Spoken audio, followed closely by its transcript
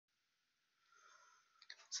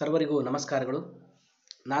ಸರ್ವರಿಗೂ ನಮಸ್ಕಾರಗಳು.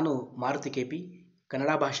 ನಾನು ಮಾರುತಿ ಕೆಪಿ,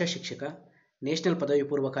 ಕನ್ನಡ ಭಾಷಾ ಶಿಕ್ಷಕ, ನ್ಯಾಷನಲ್ ಪದವಿ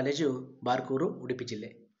ಪೂರ್ವ ಕಾಲೇಜು, ಬಾರ್ಕೂರು, ಉಡುಪಿ ಜಿಲ್ಲೆ.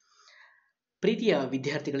 ಪ್ರೀತಿಯ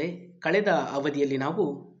ವಿದ್ಯಾರ್ಥಿಗಳೇ, ಕಳೆದ ಅವಧಿಯಲ್ಲಿ ನಾವು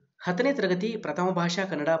 10ನೇ ತರಗತಿ ಪ್ರಥಮ ಭಾಷಾ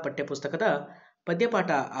ಕನ್ನಡ ಪಠ್ಯಪುಸ್ತಕದ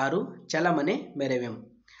ಪದ್ಯಪಾಠ 6 ಛಲಮನೆ ಮೆರೆವೆಂ.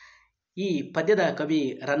 ಈ ಪದ್ಯದ ಕವಿ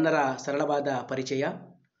ರನ್ನರ ಸರಳವಾದ ಪರಿಚಯ,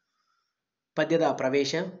 ಪದ್ಯದ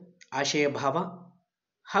ಪ್ರವೇಶ, ಆಶಯ ಭಾವ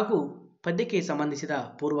ಹಾಗೂ ಪದ್ಯಕ್ಕೆ ಸಂಬಂಧಿಸಿದ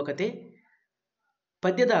ಪೂರ್ವಕತೆ,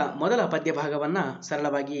 ಪದ್ಯದ ಮೊದಲ ಪದ್ಯ ಭಾಗವನ್ನು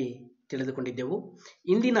ಸರಳವಾಗಿ ತಿಳಿದುಕೊಂಡಿದ್ದೆವು.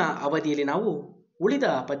 ಇಂದಿನ ಅವಧಿಯಲ್ಲಿ ನಾವು ಉಳಿದ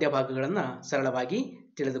ಪದ್ಯ ಭಾಗಗಳನ್ನು ಸರಳವಾಗಿ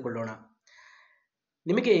ತಿಳಿದುಕೊಳ್ಳೋಣ.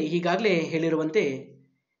 ನಿಮಗೆ ಈಗಾಗಲೇ ಹೇಳಿರುವಂತೆ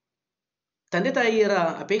ತಂದೆ ತಾಯಿಯರ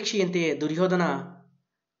ಅಪೇಕ್ಷೆಯಂತೆ ದುರ್ಯೋಧನ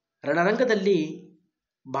ರಣರಂಗದಲ್ಲಿ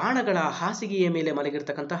ಬಾಣಗಳ ಹಾಸಿಗೆಯ ಮೇಲೆ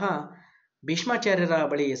ಮಲಗಿರ್ತಕ್ಕಂತಹ ಭೀಷ್ಮಾಚಾರ್ಯರ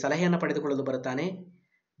ಬಳಿ ಸಲಹೆಯನ್ನು ಪಡೆದುಕೊಳ್ಳಲು ಬರುತ್ತಾನೆ.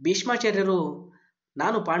 ಭೀಷ್ಮಾಚಾರ್ಯರು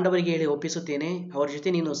ನಾನು ಪಾಂಡವರಿಗೆ ಹೇಳಿ ಒಪ್ಪಿಸುತ್ತೇನೆ, ಅವರ ಜೊತೆ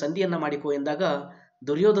ನೀನು ಸಂಧಿಯನ್ನು ಮಾಡಿಕೋ ಎಂದಾಗ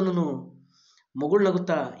ದುರ್ಯೋಧನನು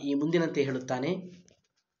ಮುಗುಳ್ನಗುತ್ತಾ ಈ ಮುಂದಿನಂತೆ ಹೇಳುತ್ತಾನೆ.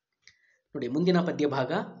 ನೋಡಿ, ಮುಂದಿನ ಪದ್ಯ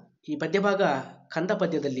ಭಾಗ. ಈ ಪದ್ಯ ಭಾಗ ಕಂದ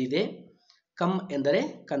ಪದ್ಯದಲ್ಲಿ ಇದೆ. ಕಂ ಎಂದರೆ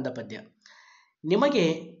ಕಂದ ಪದ್ಯ. ನಿಮಗೆ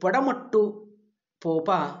ಪೊಡಮಟ್ಟು ಪೋಪ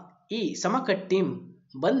ಈ ಸಮಕಟ್ಟಿಂ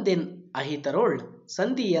ಬಂದೆನ್ ಅಹಿತರೋಳ್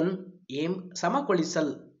ಸಂಧಿಯನ್ ಏಂ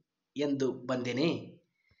ಸಮಕೊಳಿಸಲ್ ಎಂದು ಬಂದೆನೆ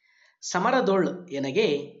ಸಮರದೋಳ್ ಎನಗೆ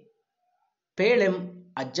ಪೇಳೆಂ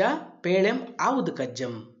ಅಜ್ಜ ಪೇಳೆಂ ಆವುದು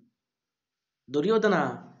ಕಜ್ಜಂ. ದುರ್ಯೋಧನ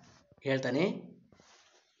ಹೇಳ್ತಾನೆ.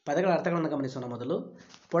 ಪದಗಳ ಅರ್ಥಗಳನ್ನು ಗಮನಿಸೋಣ. ಮೊದಲು,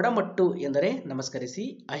 ಪೊಡಮಟ್ಟು ಎಂದರೆ ನಮಸ್ಕರಿಸಿ,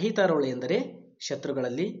 ಅಹಿತರೋಳು ಎಂದರೆ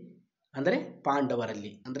ಶತ್ರುಗಳಲ್ಲಿ, ಅಂದರೆ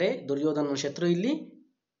ಪಾಂಡವರಲ್ಲಿ, ಅಂದರೆ ದುರ್ಯೋಧನನ ಶತ್ರು ಇಲ್ಲಿ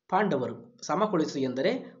ಪಾಂಡವರು. ಸಮಕೊಳಿಸು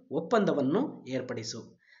ಎಂದರೆ ಒಪ್ಪಂದವನ್ನು ಏರ್ಪಡಿಸು.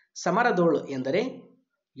 ಸಮರದೋಳು ಎಂದರೆ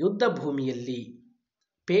ಯುದ್ಧ ಭೂಮಿಯಲ್ಲಿ.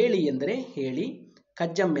 ಪೇಳಿ ಎಂದರೆ ಹೇಳಿ.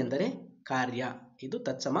 ಕಜ್ಜಂ ಎಂದರೆ ಕಾರ್ಯ. ಇದು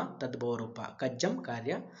ತತ್ಸಮ ತದ್ಭವ ರೂಪ. ಕಜ್ಜಂ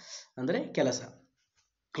ಕಾರ್ಯ ಅಂದರೆ ಕೆಲಸ.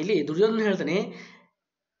 ಇಲ್ಲಿ ದುರ್ಯೋಧನ ಹೇಳ್ತಾನೆ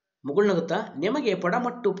ಮುಗುಳ್ನಗುತ್ತಾ, ನಿಮಗೆ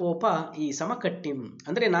ಪೊಡಮಟ್ಟು ಪೋಪ ಈ ಸಮಕಟ್ಟಿಂ,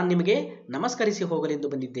 ಅಂದರೆ ನಾನು ನಿಮಗೆ ನಮಸ್ಕರಿಸಿ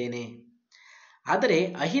ಹೋಗಲೆಂದು ಬಂದಿದ್ದೇನೆ. ಆದರೆ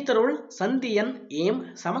ಅಹಿತರೋಳ್ ಸಂಧಿಯನ್ ಏಂ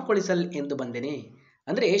ಸಮಕೊಳಿಸಲ್ ಎಂದು ಬಂದೆನೆ,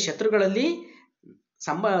 ಅಂದರೆ ಶತ್ರುಗಳಲ್ಲಿ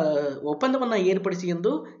ಒಪ್ಪಂದವನ್ನು ಏರ್ಪಡಿಸಿ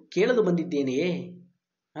ಎಂದು ಕೇಳಲು ಬಂದಿದ್ದೇನೆಯೇ.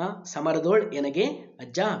 ಸಮರದೋಳ್ ಎನಗೆ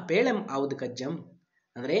ಅಜ್ಜ ಪೇಳೆಂ ಆವುದು ಕಜ್ಜಂ,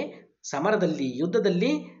 ಅಂದರೆ ಸಮರದಲ್ಲಿ, ಯುದ್ಧದಲ್ಲಿ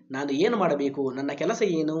ನಾನು ಏನು ಮಾಡಬೇಕು, ನನ್ನ ಕೆಲಸ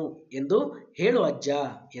ಏನು ಎಂದು ಹೇಳು ಅಜ್ಜ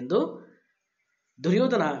ಎಂದು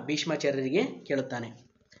ದುರ್ಯೋಧನ ಭೀಷ್ಮಾಚಾರ್ಯರಿಗೆ ಕೇಳುತ್ತಾನೆ.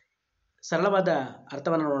 ಸರಳವಾದ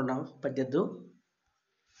ಅರ್ಥವನ್ನು ನೋಡೋಣ ನಾವು ಪದ್ಯದ್ದು.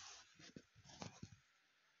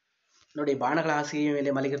 ನೋಡಿ, ಬಾಣಗಳ ಹಾಸಿಗೆಯ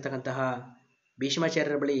ಮೇಲೆ ಮಲಗಿರ್ತಕ್ಕಂತಹ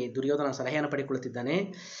ಭೀಷ್ಮಾಚಾರ್ಯರ ಬಳಿ ದುರ್ಯೋಧನ ಸಲಹೆಯನ್ನು ಪಡೆದುಕೊಳ್ಳುತ್ತಿದ್ದಾನೆ.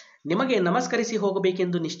 ನಿಮಗೆ ನಮಸ್ಕರಿಸಿ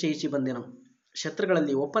ಹೋಗಬೇಕೆಂದು ನಿಶ್ಚಯಿಸಿ ಬಂದೆನು,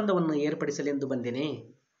 ಶತ್ರುಗಳಲ್ಲಿ ಒಪ್ಪಂದವನ್ನು ಏರ್ಪಡಿಸಲೆಂದು ಬಂದೆನೆ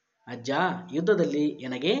ಅಜ್ಜ, ಯುದ್ಧದಲ್ಲಿ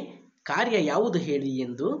ನನಗೆ ಕಾರ್ಯ ಯಾವುದು ಹೇಳಿ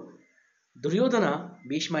ಎಂದು ದುರ್ಯೋಧನ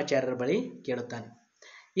ಭೀಷ್ಮಾಚಾರ್ಯರ ಬಳಿ ಕೇಳುತ್ತಾನೆ.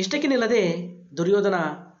 ಇಷ್ಟಕ್ಕೆ ನಿಲ್ಲದೆ ದುರ್ಯೋಧನ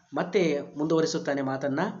ಮತ್ತೆ ಮುಂದುವರಿಸುತ್ತಾನೆ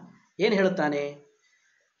ಮಾತನ್ನ. ಏನು ಹೇಳುತ್ತಾನೆ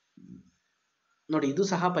ನೋಡಿ, ಇದು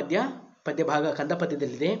ಸಹ ಪದ್ಯ ಭಾಗ ಕಂದ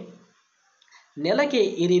ಪದ್ಯದಲ್ಲಿದೆ. ನೆಲಕ್ಕೆ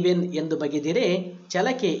ಇರಿವೆನ್ ಎಂದು ಬಗೆದಿರೆ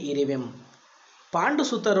ಛಲಕ್ಕೆ ಇರಿವೆಂ ಪಾಂಡು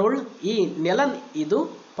ಸುತರೋಳ್ ಈ ನೆಲನ್ ಇದು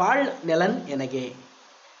ಪಾಳ್ ನೆಲನ್ ಎನಗೆ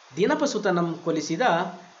ದಿನಪ ಸುತನಂ ಕೊಲಿಸಿದ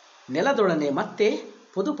ನೆಲದೊಡನೆ ಮತ್ತೆ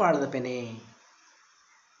ಪುದುಪಾಳದ ಪೆನೆ.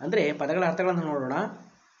 ಅಂದರೆ ಪದಗಳ ಅರ್ಥಗಳನ್ನು ನೋಡೋಣ.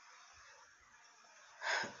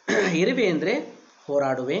 ಇರುವೆ ಎಂದರೆ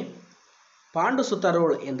ಹೋರಾಡುವೆ. ಪಾಂಡು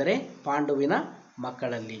ಸುತರೋಳ್ ಎಂದರೆ ಪಾಂಡುವಿನ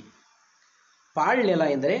ಮಕ್ಕಳಲ್ಲಿ. ಪಾಳ್ ನೆಲ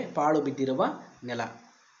ಎಂದರೆ ಪಾಳು ಬಿದ್ದಿರುವ ನೆಲ.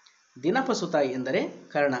 ದಿನಪ ಸುತ ಎಂದರೆ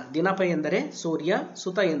ಕರ್ಣ. ದಿನಪ ಎಂದರೆ ಸೂರ್ಯ,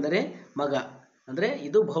 ಸುತ ಎಂದರೆ ಮಗ, ಅಂದರೆ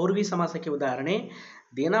ಇದು ಭೌರ್ವಿ ಸಮಾಸಕ್ಕೆ ಉದಾಹರಣೆ.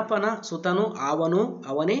 ದಿನಪನ ಸುತನು ಅವನು,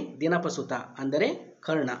 ಅವನೇ ದಿನಪ ಸುತ ಅಂದರೆ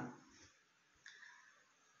ಕರ್ಣ.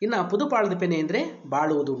 ಇನ್ನು ಪುದುಪಾಳದ ಪೆನೆ ಅಂದರೆ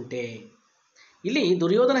ಬಾಳುವುದುಂಟೆ. ಇಲ್ಲಿ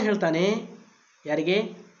ದುರ್ಯೋಧನ ಹೇಳ್ತಾನೆ ಯಾರಿಗೆ,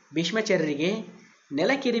 ಭೀಷ್ಮಾಚಾರ್ಯರಿಗೆ,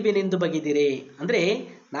 ನೆಲಕ್ಕಿರಿಬೇನೆಂದು ಬಗೆದಿರೆ, ಅಂದರೆ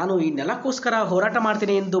ನಾನು ಈ ನೆಲಕ್ಕೋಸ್ಕರ ಹೋರಾಟ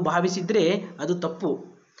ಮಾಡ್ತೇನೆ ಎಂದು ಭಾವಿಸಿದರೆ ಅದು ತಪ್ಪು.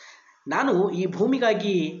 ನಾನು ಈ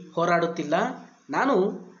ಭೂಮಿಗಾಗಿ ಹೋರಾಡುತ್ತಿಲ್ಲ, ನಾನು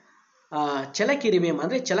ಛಲಕ್ಕಿರಿವೆಂ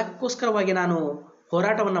ಅಂದರೆ ಛಲಕ್ಕೋಸ್ಕರವಾಗಿ ನಾನು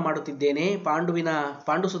ಹೋರಾಟವನ್ನು ಮಾಡುತ್ತಿದ್ದೇನೆ.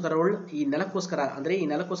 ಪಾಂಡು ಸುತರೋಳ್ ಈ ನೆಲಕ್ಕೋಸ್ಕರ, ಅಂದರೆ ಈ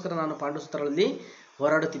ನೆಲಕ್ಕೋಸ್ಕರ ನಾನು ಪಾಂಡು ಸುತರಲ್ಲಿ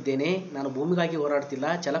ಹೋರಾಡುತ್ತಿದ್ದೇನೆ. ನಾನು ಭೂಮಿಗಾಗಿ ಹೋರಾಡುತ್ತಿಲ್ಲ,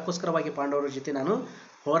 ಛಲಕ್ಕೋಸ್ಕರವಾಗಿ ಪಾಂಡವರ ಜೊತೆ ನಾನು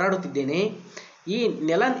ಹೋರಾಡುತ್ತಿದ್ದೇನೆ. ಈ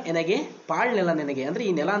ನೆಲನ್ ಎನಗೆ ಪಾಳ್ ನೆಲ ನನಗೆ, ಅಂದರೆ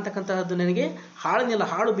ಈ ನೆಲ ಅಂತಕ್ಕಂತಹದ್ದು ನನಗೆ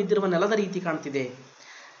ಹಾಳು ಬಿದ್ದಿರುವ ನೆಲದ ರೀತಿ ಕಾಣ್ತಿದೆ.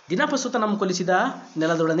 ದಿನಪಸುತ ನಮ್ಮ ಕೊಲಿಸಿದ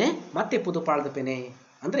ನೆಲದೊಡನೆ ಮತ್ತೆ ಪುದುಪಾಳದ ಪೆನೆ,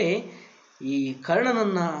 ಅಂದರೆ ಈ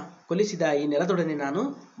ಕರ್ಣನನ್ನು ಕೊಲಿಸಿದ ಈ ನೆಲದೊಡನೆ ನಾನು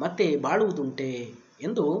ಮತ್ತೆ ಬಾಳುವುದುಂಟೆ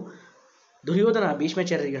ಎಂದು ದುರ್ಯೋಧನ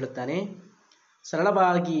ಭೀಷ್ಮಾಚಾರ್ಯರಿಗೆ ಹೇಳುತ್ತಾನೆ.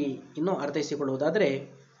 ಸರಳವಾಗಿ ಇನ್ನೂ ಅರ್ಥೈಸಿಕೊಳ್ಳುವುದಾದರೆ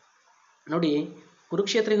ನೋಡಿ,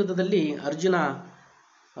 ಕುರುಕ್ಷೇತ್ರ ಯುದ್ಧದಲ್ಲಿ ಅರ್ಜುನ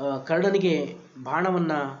ಕರ್ಣನಿಗೆ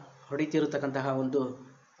ಬಾಣವನ್ನು ಹೊಡಿತಿರತಕ್ಕಂತಹ ಒಂದು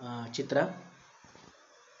ಚಿತ್ರ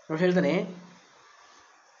ನೋಡಿ. ಹೇಳ್ತಾನೆ,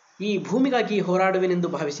 ಈ ಭೂಮಿಗಾಗಿ ಹೋರಾಡುವೆನೆಂದು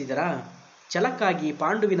ಭಾವಿಸಿದರಾ? ಛಲಕ್ಕಾಗಿ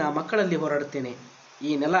ಪಾಂಡುವಿನ ಮಕ್ಕಳಲ್ಲಿ ಹೋರಾಡುತ್ತೇನೆ.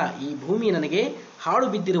 ಈ ನೆಲ, ಈ ಭೂಮಿ ನನಗೆ ಹಾಳು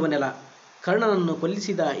ಬಿದ್ದಿರುವ ನೆಲ. ಕರ್ಣನನ್ನು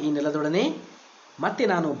ಕೊಲ್ಲಿಸಿದ ಈ ನೆಲದೊಡನೆ ಮತ್ತೆ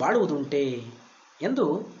ನಾನು ಬಾಳುವುದುಂಟೆ ಎಂದು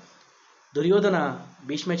ದುರ್ಯೋಧನ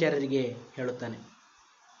ಭೀಷ್ಮಾಚಾರ್ಯರಿಗೆ ಹೇಳುತ್ತಾನೆ.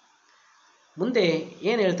 ಮುಂದೆ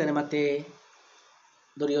ಏನು ಹೇಳ್ತಾನೆ ಮತ್ತೆ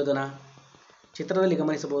ದುರ್ಯೋಧನ? ಚಿತ್ರದಲ್ಲಿ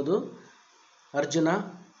ಗಮನಿಸಬಹುದು. ಅರ್ಜುನ,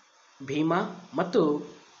 ಭೀಮ ಮತ್ತು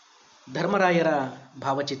ಧರ್ಮರಾಯರ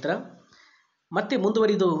ಭಾವಚಿತ್ರ. ಮತ್ತೆ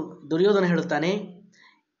ಮುಂದುವರಿದು ದುರ್ಯೋಧನ ಹೇಳುತ್ತಾನೆ,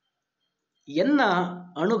 ಎನ್ನ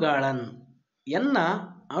ಅಣುಗಾಳನ್, ಎನ್ನ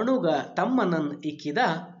ಅಣುಗ ತಮ್ಮನನ್ ಇಕ್ಕಿದ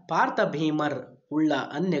ಪಾರ್ಥ ಭೀಮರ್ ಉಳ್ಳ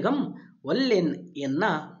ಅನ್ಯಗಂ ಒಲ್ಲೆನ್ ಎನ್ನ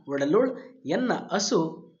ಒಡಲುಳ್ ಎನ್ನ ಅಸು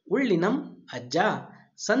ಉಳ್ಳಿನಂ ಅಜ್ಜ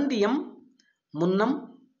ಸಂಧಿಯಂ ಮುನ್ನಂ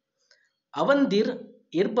ಅವಂದಿರ್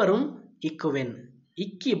ಇರ್ಬರುಂ ಇಕ್ಕುವೆನ್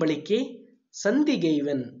ಇಕ್ಕಿ ಬಳಿಕೆ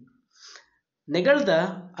ಸಂಧಿಗೈವೆನ್ ನೆಗಳ್ದ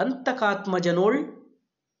ಅಂತಕಾತ್ಮಜನೋಳ್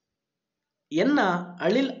ಎನ್ನ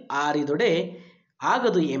ಅಳಿಲ್ ಆರಿದೊಡೆ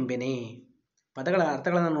ಆಗದು ಎಂಬೆನೆ. ಪದಗಳ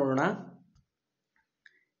ಅರ್ಥಗಳನ್ನು ನೋಡೋಣ.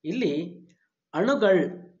 ಇಲ್ಲಿ ಅಣುಗಳ್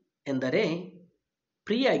ಎಂದರೆ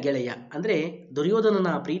ಪ್ರಿಯ ಗೆಳೆಯ, ಅಂದರೆ ದುರ್ಯೋಧನನ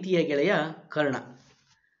ಪ್ರೀತಿಯ ಗೆಳೆಯ ಕರ್ಣ.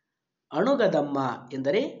 ಅಣುಗದಮ್ಮ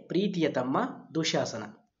ಎಂದರೆ ಪ್ರೀತಿಯ ತಮ್ಮ ದುಶಾಸನ.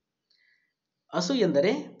 ಅಸು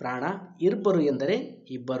ಎಂದರೆ ಪ್ರಾಣ, ಇರ್ಬರು ಎಂದರೆ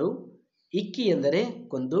ಇಬ್ಬರು, ಇಕ್ಕಿ ಎಂದರೆ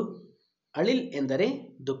ಕೊಂದು, ಅಳಿಲ್ ಎಂದರೆ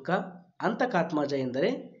ದುಃಖ, ಅಂತಕಾತ್ಮಜ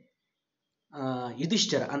ಎಂದರೆ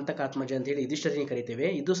ಯುಧಿಷ್ಠರ. ಅಂತಕಾತ್ಮಜ ಅಂತೇಳಿ ಯುಧಿಷ್ಠರನೇ ಕರಿತೇವೆ.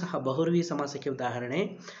 ಇದು ಸಹ ಬಹುರ್ವಿ ಸಮಾಸಕ್ಕೆ ಉದಾಹರಣೆ.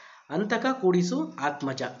 ಅಂತಕ ಕೂಡಿಸು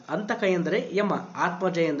ಆತ್ಮಜ. ಅಂತಕ ಎಂದರೆ ಯಮ,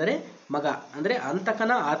 ಆತ್ಮಜ ಎಂದರೆ ಮಗ. ಅಂದರೆ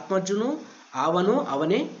ಅಂತಕನ ಆತ್ಮಜನು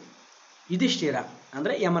ಅವನೇ ಯುಧಿಷ್ಠಿರ,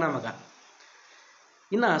 ಅಂದರೆ ಯಮನ ಮಗ.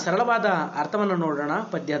 ಇನ್ನು ಸರಳವಾದ ಅರ್ಥವನ್ನು ನೋಡೋಣ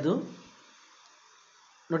ಪದ್ಯದು.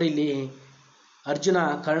 ನೋಡಿ, ಇಲ್ಲಿ ಅರ್ಜುನ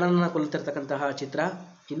ಕರ್ಣನನ್ನು ಕೊಲ್ಲುತ್ತಿರ್ತಕ್ಕಂತಹ ಚಿತ್ರ.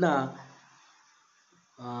 ಇನ್ನು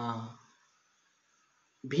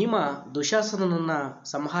ಭೀಮ ದುಶಾಸನನನ್ನು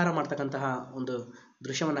ಸಂಹಾರ ಮಾಡ್ತಕ್ಕಂತಹ ಒಂದು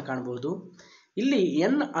ದೃಶ್ಯವನ್ನು ಕಾಣಬಹುದು. ಇಲ್ಲಿ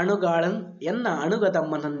ಎನ್ನ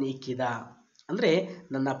ಅಣುಗದಮ್ಮನನ್ನು ಇಕ್ಕಿದ ಅಂದರೆ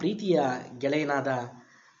ನನ್ನ ಪ್ರೀತಿಯ ಗೆಳೆಯನಾದ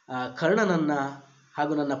ಕರ್ಣನನ್ನು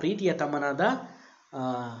ಹಾಗೂ ನನ್ನ ಪ್ರೀತಿಯ ತಮ್ಮನಾದ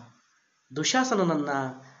ದುಶಾಸನನನ್ನು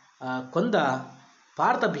ಕೊಂದ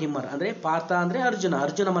ಪಾರ್ಥ ಭೀಮರ್, ಅಂದರೆ ಪಾರ್ಥ ಅಂದರೆ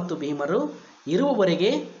ಅರ್ಜುನ ಮತ್ತು ಭೀಮರು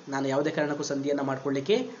ಇರುವವರೆಗೆ ನಾನು ಯಾವುದೇ ಕಾರಣಕ್ಕೂ ಸಂಧಿಯನ್ನು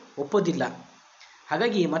ಮಾಡಿಕೊಳ್ಳಿಕ್ಕೆ ಒಪ್ಪೋದಿಲ್ಲ.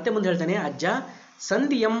 ಹಾಗಾಗಿ ಮತ್ತೆ ಮುಂದೆ ಹೇಳ್ತಾನೆ, ಅಜ್ಜ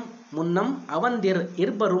ಸಂಧಿಯಂ ಮುನ್ನಂ ಅವಂದಿರ್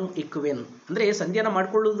ಇರ್ಬರುಂ ಇಕ್ಕುವೆನ್. ಅಂದರೆ ಸಂಧಿಯನ್ನು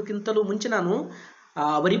ಮಾಡಿಕೊಳ್ಳುವುದಕ್ಕಿಂತಲೂ ಮುಂಚೆ ನಾನು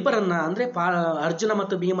ಅವರಿಬ್ಬರನ್ನು, ಅಂದರೆ ಅರ್ಜುನ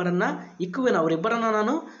ಮತ್ತು ಭೀಮರನ್ನು ಇಕ್ಕುವೆನು, ಅವರಿಬ್ಬರನ್ನು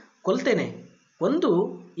ನಾನು ಕೊಲ್ತೇನೆ. ಕೊಂದು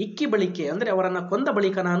ಇಕ್ಕಿ ಬಳಿಕೆ ಅಂದರೆ ಅವರನ್ನು ಕೊಂದ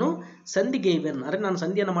ಬಳಿಕ ನಾನು ಸಂಧಿಗೈವೆನ್, ಅಂದರೆ ನಾನು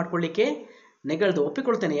ಸಂಧಿಯನ್ನು ಮಾಡಿಕೊಳ್ಳಿಕ್ಕೆ ನೆಗಳ್ದು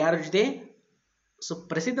ಒಪ್ಪಿಕೊಳ್ತೇನೆ. ಯಾರ ಜೊತೆ?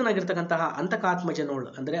 ಪ್ರಸಿದ್ಧನಾಗಿರ್ತಕ್ಕಂತಹ ಅಂತಕಾತ್ಮಜನೋಳು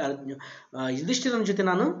ಅಂದರೆ ಯುಧಿಷ್ಠಿರನ ಜೊತೆ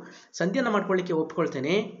ನಾನು ಸಂಧಿಯನ್ನು ಮಾಡಿಕೊಳ್ಳಿಕ್ಕೆ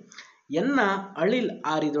ಒಪ್ಪಿಕೊಳ್ತೇನೆ. ಎನ್ನ ಅಳಿಲ್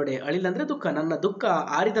ಆರಿದೊಡೆ, ಅಳಿಲ್ ಅಂದರೆ ದುಃಖ, ನನ್ನ ದುಃಖ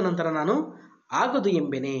ಆರಿದ ನಂತರ ನಾನು ಆಗದು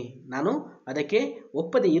ಎಂಬೆನೆ, ನಾನು ಅದಕ್ಕೆ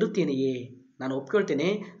ಒಪ್ಪದೆ ಇರುತ್ತೇನೆಯೇ, ನಾನು ಒಪ್ಕೊಳ್ತೇನೆ.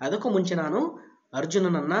 ಅದಕ್ಕೂ ಮುಂಚೆ ನಾನು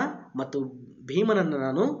ಅರ್ಜುನನನ್ನು ಮತ್ತು ಭೀಮನನ್ನು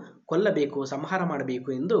ನಾನು ಕೊಲ್ಲಬೇಕು, ಸಂಹಾರ ಮಾಡಬೇಕು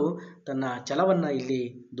ಎಂದು ತನ್ನ ಛಲವನ್ನು ಇಲ್ಲಿ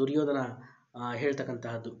ದುರ್ಯೋಧನ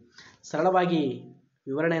ಹೇಳ್ತಕ್ಕಂತಹದ್ದು. ಸರಳವಾಗಿ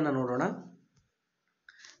ವಿವರಣೆಯನ್ನು ನೋಡೋಣ.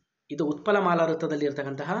 ಇದು ಉತ್ಪಲಮಾಲಾ ವೃತ್ತದಲ್ಲಿ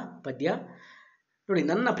ಇರತಕ್ಕಂತಹ ಪದ್ಯ. ನೋಡಿ,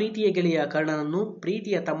 ನನ್ನ ಪ್ರೀತಿಯ ಗೆಳೆಯ ಕರ್ಣನನ್ನು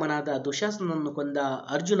ಪ್ರೀತಿಯ ತಮ್ಮನಾದ ದುಶಾಸನನ್ನು ಕೊಂದ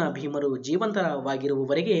ಅರ್ಜುನ ಭೀಮರು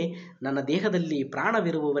ಜೀವಂತವಾಗಿರುವವರೆಗೆ, ನನ್ನ ದೇಹದಲ್ಲಿ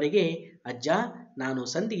ಪ್ರಾಣವಿರುವವರೆಗೆ ಅಜ್ಜ ನಾನು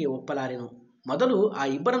ಸಂಧಿಗೆ ಒಪ್ಪಲಾರೆನು. ಮೊದಲು ಆ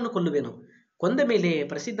ಇಬ್ಬರನ್ನು ಕೊಲ್ಲುವೆನು. ಕೊಂದ ಮೇಲೆ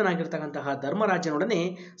ಪ್ರಸಿದ್ಧನಾಗಿರ್ತಕ್ಕಂತಹ ಧರ್ಮರಾಜನೊಡನೆ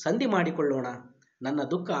ಸಂಧಿ ಮಾಡಿಕೊಳ್ಳೋಣ. ನನ್ನ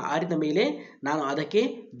ದುಃಖ ಆರಿದ ಮೇಲೆ ನಾನು ಅದಕ್ಕೆ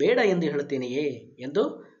ಬೇಡ ಎಂದು ಹೇಳುತ್ತೇನೆಯೇ ಎಂದು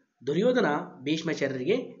ದುರ್ಯೋಧನ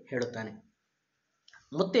ಭೀಷ್ಮಾಚಾರ್ಯರಿಗೆ ಹೇಳುತ್ತಾನೆ.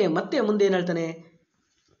 ಮತ್ತೆ ಮುಂದೆ ಏನು ಹೇಳ್ತಾನೆ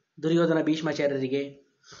ದುರ್ಯೋಧನ ಭೀಷ್ಮಾಚಾರ್ಯರಿಗೆ?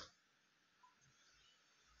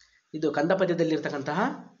 ಇದು ಕಂದ ಪದ್ಯದಲ್ಲಿರ್ತಕ್ಕಂತಹ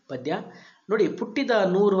ಪದ್ಯ. ನೋಡಿ, ಪುಟ್ಟಿದ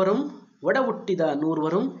ನೂರ್ವರುಂ ಒಡ ಹುಟ್ಟಿದ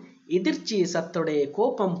ನೂರ್ವರುಂ ಎದಿರ್ಚಿ ಸತ್ತೊಡೆ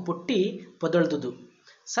ಕೋಪಂ ಪುಟ್ಟಿ ಪೊದಳ್ದುದು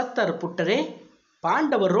ಸತ್ತರ್ ಪುಟ್ಟರೆ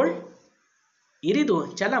ಪಾಂಡವರೊಳ್ ಇರಿದು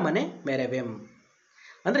ಛಲಮನೆ ಮೆರವೆಂ.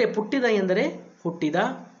 ಅಂದರೆ ಪುಟ್ಟಿದ ಎಂದರೆ ಹುಟ್ಟಿದ,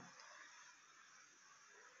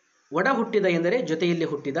 ಒಡ ಹುಟ್ಟಿದ ಎಂದರೆ ಜೊತೆಯಲ್ಲಿ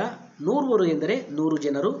ಹುಟ್ಟಿದ, ನೂರ್ವರು ಎಂದರೆ 100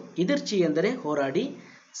 ಜನರು, ಇದಿರ್ಚಿ ಎಂದರೆ ಹೋರಾಡಿ,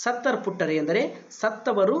 ಸತ್ತರ್ ಪುಟ್ಟರೆ ಎಂದರೆ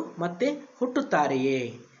ಸತ್ತವರು ಮತ್ತೆ ಹುಟ್ಟುತ್ತಾರೆಯೇ,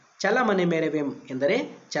 ಛಲಮನೆ ಮೆರವೆಂ ಎಂದರೆ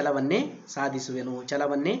ಛಲವನ್ನೇ ಸಾಧಿಸುವೆನು,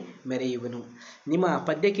 ಛಲವನ್ನೇ ಮೆರೆಯುವೆನು. ನಿಮ್ಮ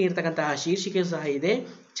ಪದ್ಯಕ್ಕೆ ಇರತಕ್ಕಂತಹ ಶೀರ್ಷಿಕೆಯೂ ಸಹ ಇದೆ,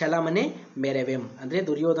 ಛಲಮನೆ ಮೆರವೆಂ. ಅಂದರೆ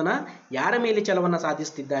ದುರ್ಯೋಧನ ಯಾರ ಮೇಲೆ ಛಲವನ್ನು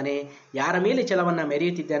ಸಾಧಿಸುತ್ತಿದ್ದಾನೆ, ಯಾರ ಮೇಲೆ ಛಲವನ್ನು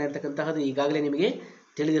ಮೆರೆಯುತ್ತಿದ್ದಾನೆ ಅಂತಕ್ಕಂತಹದ್ದು ಈಗಾಗಲೇ ನಿಮಗೆ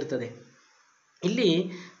ತಿಳಿದಿರ್ತದೆ. ಇಲ್ಲಿ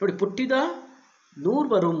ನೋಡಿ, ಪುಟ್ಟಿದ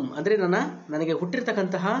ನೂರ್ವರುಂ ಅಂದರೆ ನನಗೆ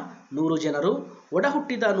ಹುಟ್ಟಿರ್ತಕ್ಕಂತಹ 100 ಜನರು, ಒಡ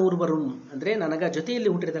ಹುಟ್ಟಿದ ನೂರ್ವರುಂ ಅಂದರೆ ನನಗ ಜೊತೆಯಲ್ಲಿ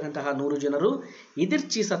ಹುಟ್ಟಿರ್ತಕ್ಕಂತಹ 100 ಜನರು,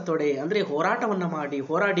 ಇದಿರ್ಚಿ ಸತ್ತೊಡೆ ಅಂದರೆ ಹೋರಾಟವನ್ನು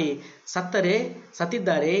ಹೋರಾಡಿ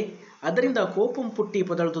ಸತ್ತಿದ್ದಾರೆ, ಅದರಿಂದ ಕೋಪಂ ಪುಟ್ಟಿ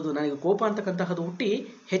ಪೊದಳ್ದುದು, ನನಗೆ ಕೋಪ ಅಂತಕ್ಕಂತಹದ್ದು ಹುಟ್ಟಿ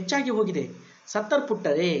ಹೆಚ್ಚಾಗಿ ಹೋಗಿದೆ. ಸತ್ತರ್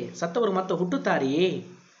ಪುಟ್ಟರೆ, ಸತ್ತವರು ಮತ್ತೆ ಹುಟ್ಟುತ್ತಾರೆಯೇ.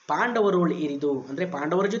 ಪಾಂಡವರೋಳ್ ಇರಿದು, ಅಂದರೆ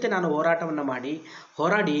ಪಾಂಡವರ ಜೊತೆ ನಾನು ಹೋರಾಟವನ್ನು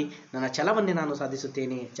ಹೋರಾಡಿ ನನ್ನ ಛಲವನ್ನೇ ನಾನು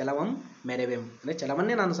ಸಾಧಿಸುತ್ತೇನೆ. ಛಲವಂ ಮೆರೆವೆಂ, ಅಂದರೆ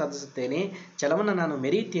ಛಲವನ್ನೇ ನಾನು ಸಾಧಿಸುತ್ತೇನೆ, ಛಲವನ್ನು ನಾನು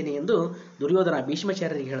ಮೆರೆಯುತ್ತೇನೆ ಎಂದು ದುರ್ಯೋಧನ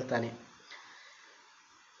ಭೀಷ್ಮಾಚಾರ್ಯರಿಗೆ ಹೇಳ್ತಾನೆ.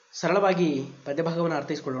 ಸರಳವಾಗಿ ಪದ್ಯಭಾಗವನ್ನು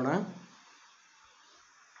ಅರ್ಥೈಸಿಕೊಳ್ಳೋಣ.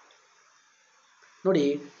 ನೋಡಿ,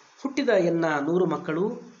 ಹುಟ್ಟಿದ ಎನ್ನ 100 ಮಕ್ಕಳು,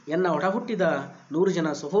 ಎನ್ನ ಒಡ ಹುಟ್ಟಿದ 100 ಜನ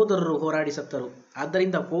ಸಹೋದರರು ಹೋರಾಡಿ ಸತ್ತರು.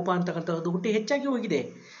 ಆದ್ದರಿಂದ ಕೋಪ ಅಂತಕ್ಕಂಥದ್ದು ಹುಟ್ಟಿ ಹೆಚ್ಚಾಗಿ ಹೋಗಿದೆ.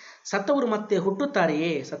 ಸತ್ತವರು ಮತ್ತೆ ಹುಟ್ಟುತ್ತಾರೆಯೇ,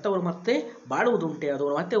 ಸತ್ತವರು ಮತ್ತೆ ಬಾಳುವುದುಂಟೆ, ಅದು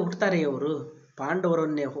ಮತ್ತೆ ಹುಟ್ಟುತ್ತಾರೆಯೇ ಅವರು.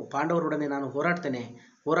 ಪಾಂಡವರೊಡನೆ ನಾನು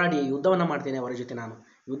ಹೋರಾಡಿ ಯುದ್ಧವನ್ನು ಮಾಡ್ತೇನೆ, ಅವರ ಜೊತೆ ನಾನು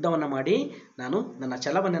ಯುದ್ಧವನ್ನು ಮಾಡಿ ನಾನು ನನ್ನ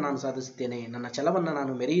ಛಲವನ್ನು ನಾನು ಸಾಧಿಸುತ್ತೇನೆ, ನನ್ನ ಛಲವನ್ನು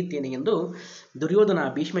ನಾನು ಮೆರೆಯುತ್ತೇನೆ ಎಂದು ದುರ್ಯೋಧನ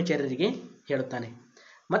ಭೀಷ್ಮಾಚಾರ್ಯರಿಗೆ ಹೇಳುತ್ತಾನೆ.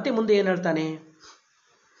 ಮತ್ತೆ ಮುಂದೆ ಏನು ಹೇಳ್ತಾನೆ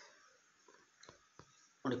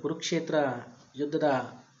ನೋಡಿ, ಕುರುಕ್ಷೇತ್ರ ಯುದ್ಧದ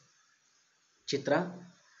ಚಿತ್ರ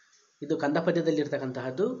ಇದು ಕಂದ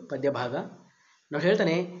ಪದ್ಯದಲ್ಲಿರ್ತಕ್ಕಂತಹದ್ದು ಪದ್ಯಭಾಗ. ನೋಡಿ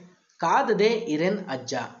ಹೇಳ್ತಾನೆ, ಕಾದದೆ ಇರೆನ್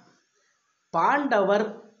ಅಜ್ಜ ಪಾಂಡವರ್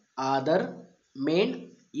ಆದರ್ ಮೇಣ್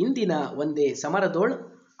ಇಂದಿನ ಒಂದೇ ಸಮರದೋಳ್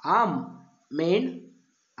ಆಮ್ ಮೇಣ್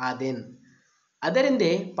ಆದೆನ್,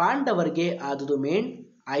 ಅದರಿಂದೆ ಪಾಂಡವರ್ಗೆ ಆದುದು ಮೇಣ್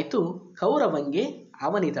ಆಯ್ತು ಕೌರವಂಗೆ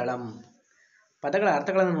ಅವನಿತಳಂ. ಪದಗಳ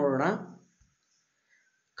ಅರ್ಥಗಳನ್ನು ನೋಡೋಣ.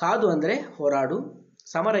 ಕಾದು ಅಂದರೆ ಹೋರಾಡು,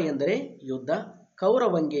 ಸಮರ ಎಂದರೆ ಯುದ್ಧ,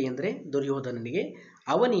 ಕೌರವಂಗೆ ಎಂದರೆ ದುರ್ಯೋಧನನಿಗೆ,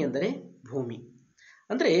 ಅವನಿ ಎಂದರೆ ಭೂಮಿ.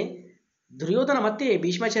 ಅಂದರೆ ದುರ್ಯೋಧನ ಮತ್ತೆ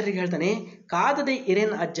ಭೀಷ್ಮಾಚಾರ್ಯರಿಗೆ ಹೇಳ್ತಾನೆ, ಕಾದದೆ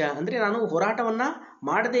ಇರೇನ್ ಅಜ್ಜ, ಅಂದರೆ ನಾನು ಹೋರಾಟವನ್ನು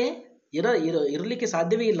ಮಾಡದೆ ಇರಲಿಕ್ಕೆ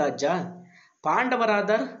ಸಾಧ್ಯವೇ ಇಲ್ಲ ಅಜ್ಜ.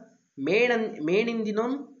 ಪಾಂಡವರಾದ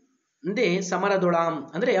ಮೇಣಿಂದಿನೊಂದೇ ಸಮರದೊಳಾಂ,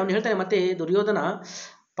 ಅಂದರೆ ಅವನು ಹೇಳ್ತಾನೆ ಮತ್ತೆ ದುರ್ಯೋಧನ,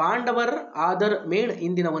 ಪಾಂಡವರ್ ಆದರ್ ಮೇಣ್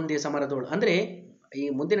ಇಂದಿನ ಒಂದೇ ಸಮರದೋಳು, ಅಂದರೆ ಈ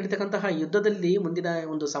ಮುಂದೆ ನಡೀತಕ್ಕಂತಹ ಯುದ್ಧದಲ್ಲಿ, ಮುಂದಿನ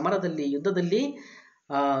ಒಂದು ಸಮರದಲ್ಲಿ ಯುದ್ಧದಲ್ಲಿ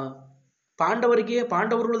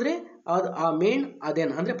ಪಾಂಡವರು ಉಳಿದ್ರೆ ಆ ಮೇಣ್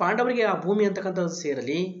ಅದೇನ್, ಅಂದರೆ ಪಾಂಡವರಿಗೆ ಆ ಭೂಮಿ ಅಂತಕ್ಕಂಥದ್ದು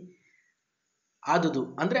ಸೇರಲಿ. ಆದುದು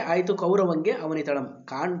ಅಂದರೆ ಆಯಿತು ಕೌರವಂಗೆ ಅವನಿತಳಂ,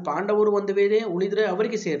 ಪಾಂಡವರು ಒಂದು ವೇಳೆ ಉಳಿದರೆ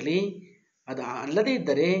ಅವರಿಗೆ ಸೇರಲಿ, ಅದು ಅಲ್ಲದೇ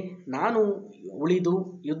ಇದ್ದರೆ ನಾನು ಉಳಿದು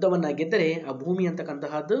ಯುದ್ಧವನ್ನು ಗೆದ್ದರೆ ಆ ಭೂಮಿ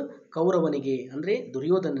ಅಂತಕ್ಕಂತಹದ್ದು ಕೌರವನಿಗೆ, ಅಂದರೆ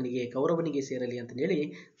ದುರ್ಯೋಧನನಿಗೆ, ಕೌರವನಿಗೆ ಸೇರಲಿ ಅಂತೇಳಿ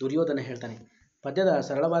ದುರ್ಯೋಧನ ಹೇಳ್ತಾನೆ. ಪದ್ಯದ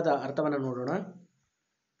ಸರಳವಾದ ಅರ್ಥವನ್ನು ನೋಡೋಣ.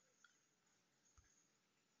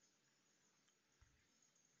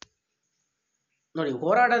 ನೋಡಿ,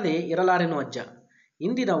 ಹೋರಾಡದೆ ಇರಲಾರೆನು ಅಜ್ಜ,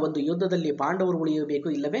 ಇಂದಿನ ಒಂದು ಯುದ್ಧದಲ್ಲಿ ಪಾಂಡವರು ಉಳಿಯಬೇಕು,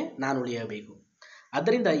 ಇಲ್ಲವೇ ನಾನು ಉಳಿಯಬೇಕು.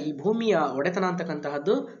 ಆದ್ದರಿಂದ ಈ ಭೂಮಿಯ ಒಡೆತನ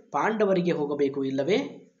ಅಂತಕ್ಕಂತಹದ್ದು ಪಾಂಡವರಿಗೆ ಹೋಗಬೇಕು, ಇಲ್ಲವೇ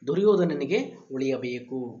ದುರ್ಯೋಧನನಿಗೆ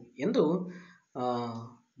ಉಳಿಯಬೇಕು ಎಂದು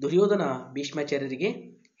ದುರ್ಯೋಧನ ಭೀಷ್ಮಾಚಾರ್ಯರಿಗೆ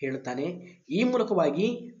ಹೇಳುತ್ತಾನೆ. ಈ ಮೂಲಕವಾಗಿ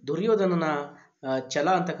ದುರ್ಯೋಧನನ ಛಲ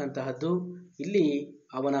ಅಂತಕ್ಕಂತಹದ್ದು ಇಲ್ಲಿ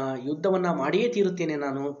ಅವನ ಯುದ್ಧವನ್ನು ಮಾಡಿಯೇ ತೀರುತ್ತೇನೆ,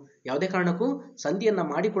 ನಾನು ಯಾವುದೇ ಕಾರಣಕ್ಕೂ ಸಂಧಿಯನ್ನು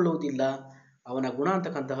ಮಾಡಿಕೊಳ್ಳುವುದಿಲ್ಲ, ಅವನ ಗುಣ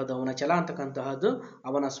ಅಂತಕ್ಕಂತಹದ್ದು, ಅವನ ಛಲ ಅಂತಕ್ಕಂತಹದ್ದು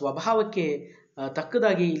ಅವನ ಸ್ವಭಾವಕ್ಕೆ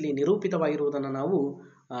ತಕ್ಕದಾಗಿ ಇಲ್ಲಿ ನಿರೂಪಿತವಾಗಿರುವುದನ್ನು ನಾವು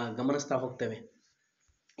ಗಮನಿಸ್ತಾ ಹೋಗ್ತೇವೆ.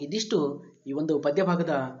 ಇದಿಷ್ಟು ಈ ಒಂದು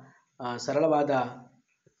ಪದ್ಯಭಾಗದ ಸರಳವಾದ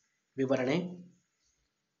ವಿವರಣೆ.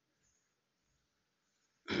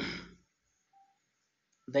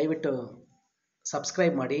 ದಯವಿಟ್ಟು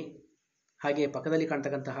ಸಬ್ಸ್ಕ್ರೈಬ್ ಮಾಡಿ, ಹಾಗೆ ಪಕ್ಕದಲ್ಲಿ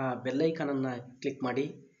ಕಾಣ್ತಕ್ಕಂತಹ ಬೆಲ್ಲೈಕನನ್ನು ಕ್ಲಿಕ್ ಮಾಡಿ.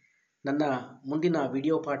 ನನ್ನ ಮುಂದಿನ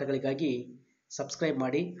ವಿಡಿಯೋ ಪಾಠಗಳಿಗಾಗಿ ಸಬ್ಸ್ಕ್ರೈಬ್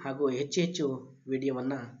ಮಾಡಿ, ಹಾಗೂ ಹೆಚ್ಚು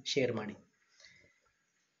ವಿಡಿಯೋವನ್ನು ಶೇರ್ ಮಾಡಿ.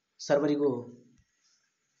 ಸರ್ವರಿಗೂ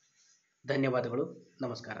ಧನ್ಯವಾದಗಳು.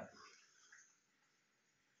 ನಮಸ್ಕಾರ.